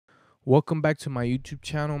Welcome back to my YouTube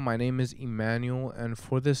channel. My name is Emanuel, and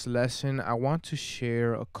for this lesson, I want to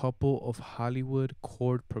share a couple of Hollywood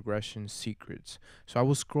chord progression secrets. So I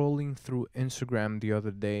was scrolling through Instagram the other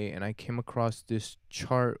day and I came across this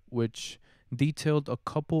chart which detailed a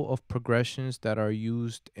couple of progressions that are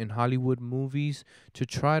used in Hollywood movies to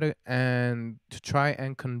try and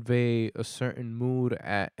convey a certain mood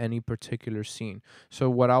at any particular scene. So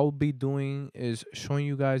what I'll be doing is showing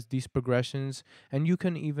you guys these progressions, and you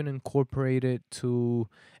can even incorporate it to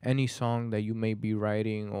any song that you may be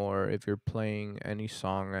writing, or if you're playing any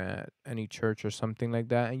song at any church or something like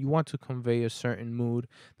that and you want to convey a certain mood.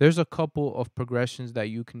 There's a couple of progressions that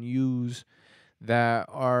you can use that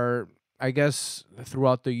are, I guess,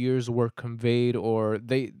 throughout the years were conveyed, or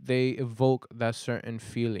they evoke that certain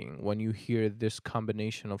feeling when you hear this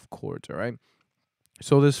combination of chords. All right,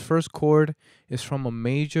 so this first chord is from a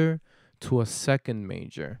major to a second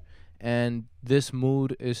major. And this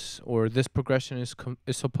mood is, or this progression is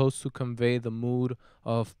supposed to convey the mood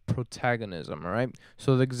of protagonism. All right.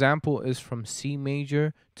 So the example is from C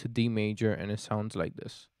major to D major, and it sounds like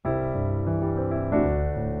this.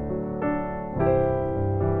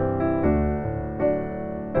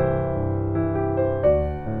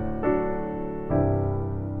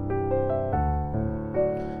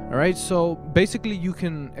 All right, so basically you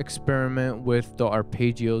can experiment with the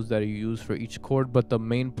arpeggios that you use for each chord, but the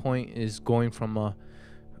main point is going from a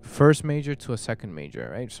first major to a second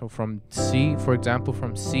major, right? So from C, for example,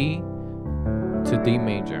 from C to D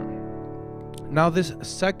major. Now this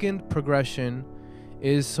second progression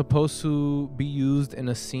is supposed to be used in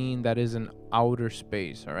a scene that is in outer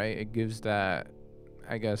space, all right? It gives that,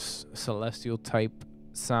 I guess, celestial type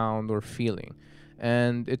sound or feeling.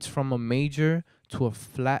 And it's from a major to a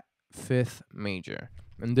flat fifth major.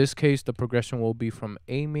 In this case, the progression will be from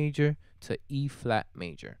A major to E flat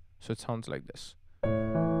major. So it sounds like this.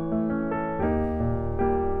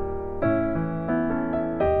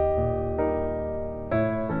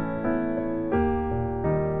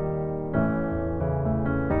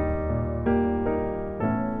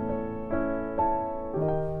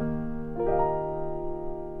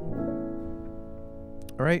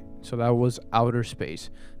 All right, so that was outer space.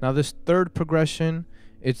 Now this third progression,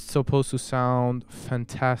 it's supposed to sound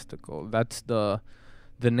fantastical. That's the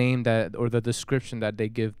name that, or the description that they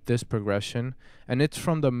give this progression, and it's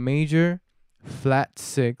from the major flat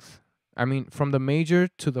sixth. I mean, from the major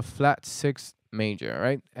to the flat sixth major,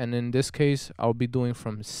 right? And in this case, I'll be doing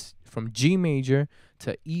from G major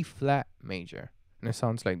to E flat major, and it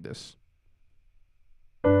sounds like this.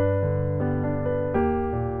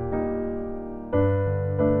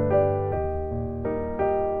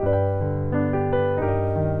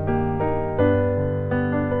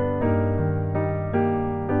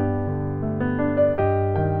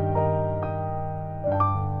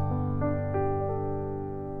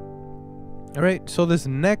 All right, so this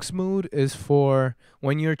next mood is for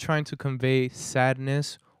when you're trying to convey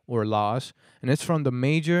sadness or loss, and it's from the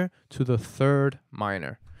major to the third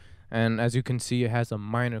minor. And as you can see, it has a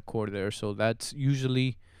minor chord there, so that's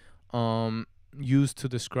usually used to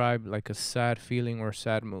describe like a sad feeling or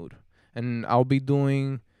sad mood. And I'll be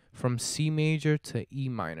doing from C major to E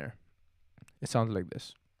minor. It sounds like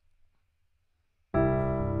this.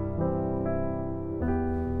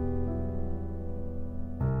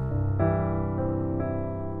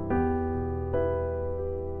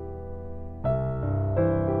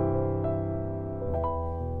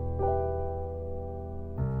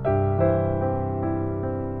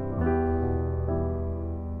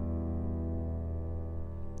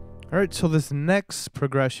 All right, so this next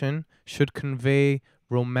progression should convey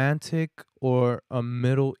romantic or a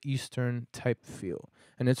Middle Eastern type feel.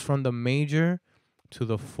 And it's from the major to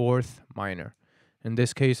the fourth minor. In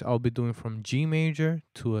this case, I'll be doing from G major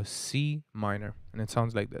to a C minor. And it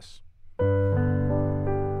sounds like this.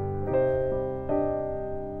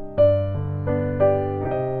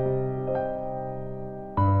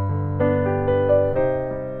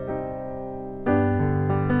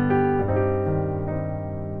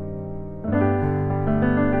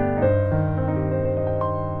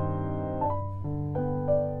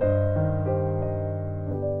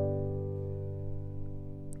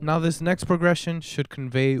 Now, this next progression should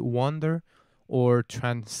convey wonder or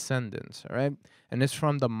transcendence, all right? And it's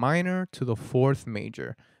from the minor to the fourth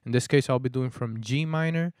major. In this case, I'll be doing from G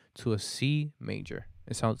minor to a C major.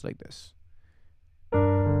 It sounds like this.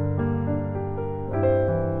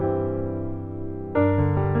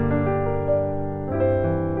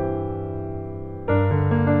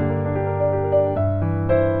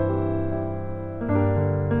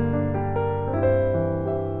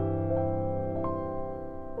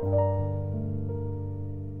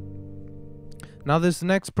 Now this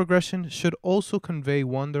next progression should also convey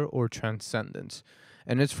wonder or transcendence,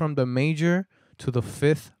 and it's from the major to the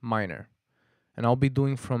fifth minor. And I'll be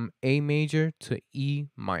doing from A major to E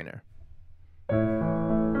minor.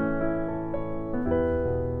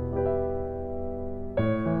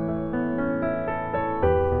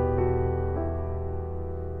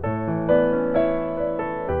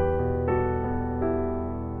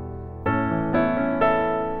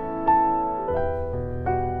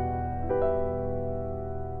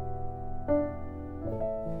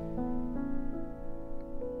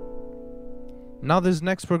 Now this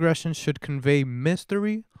next progression should convey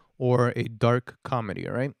mystery or a dark comedy,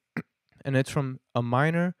 all right? And it's from a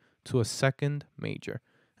minor to a second major.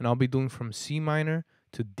 And I'll be doing from C minor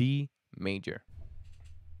to D major.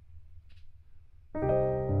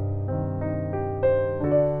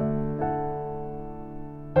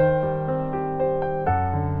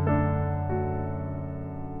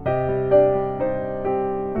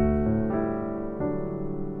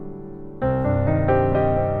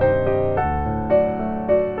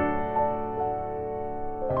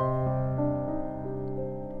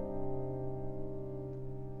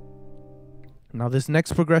 Now this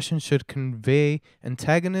next progression should convey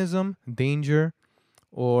antagonism, danger,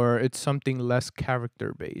 or it's something less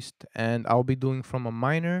character based. And I'll be doing from a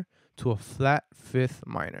minor to a flat fifth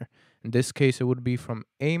minor. In this case, it would be from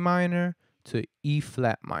A minor to E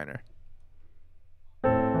flat minor.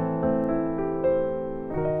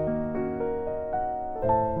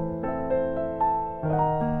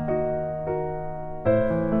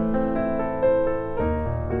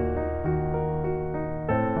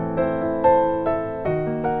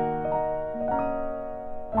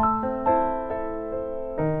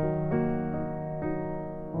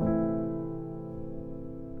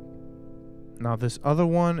 Now this other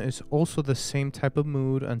one is also the same type of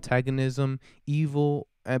mood, antagonism, evil,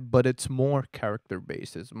 but it's more character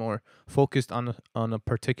based. It's more focused on a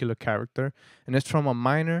particular character, and it's from a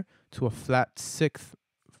minor to a flat sixth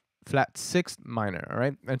minor. All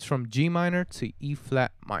right, it's from G minor to E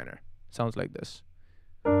flat minor. Sounds like this.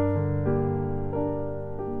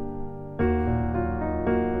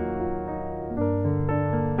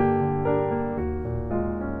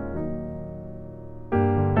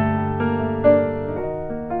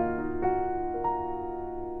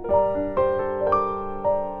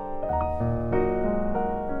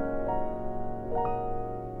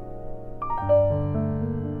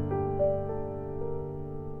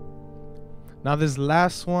 Now this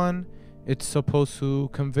last one, it's supposed to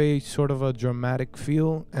convey sort of a dramatic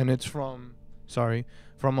feel, and it's from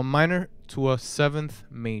a minor to a seventh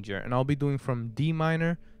major, and I'll be doing from D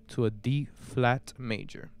minor to a D flat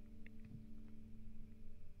major.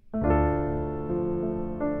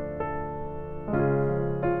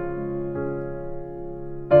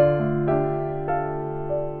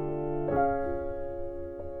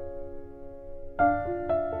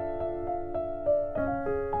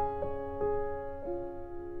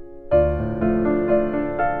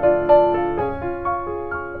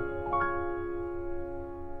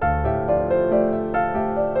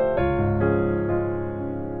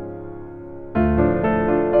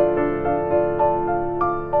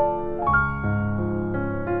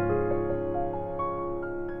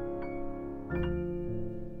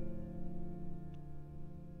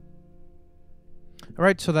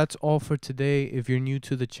 Alright, so that's all for today. If you're new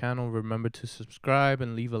to the channel, remember to subscribe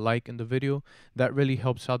and leave a like in the video. That really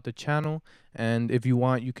helps out the channel. And if you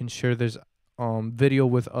want, you can share this video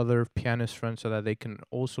with other pianist friends so that they can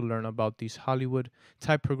also learn about these Hollywood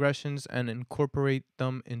type progressions and incorporate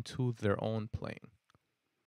them into their own playing.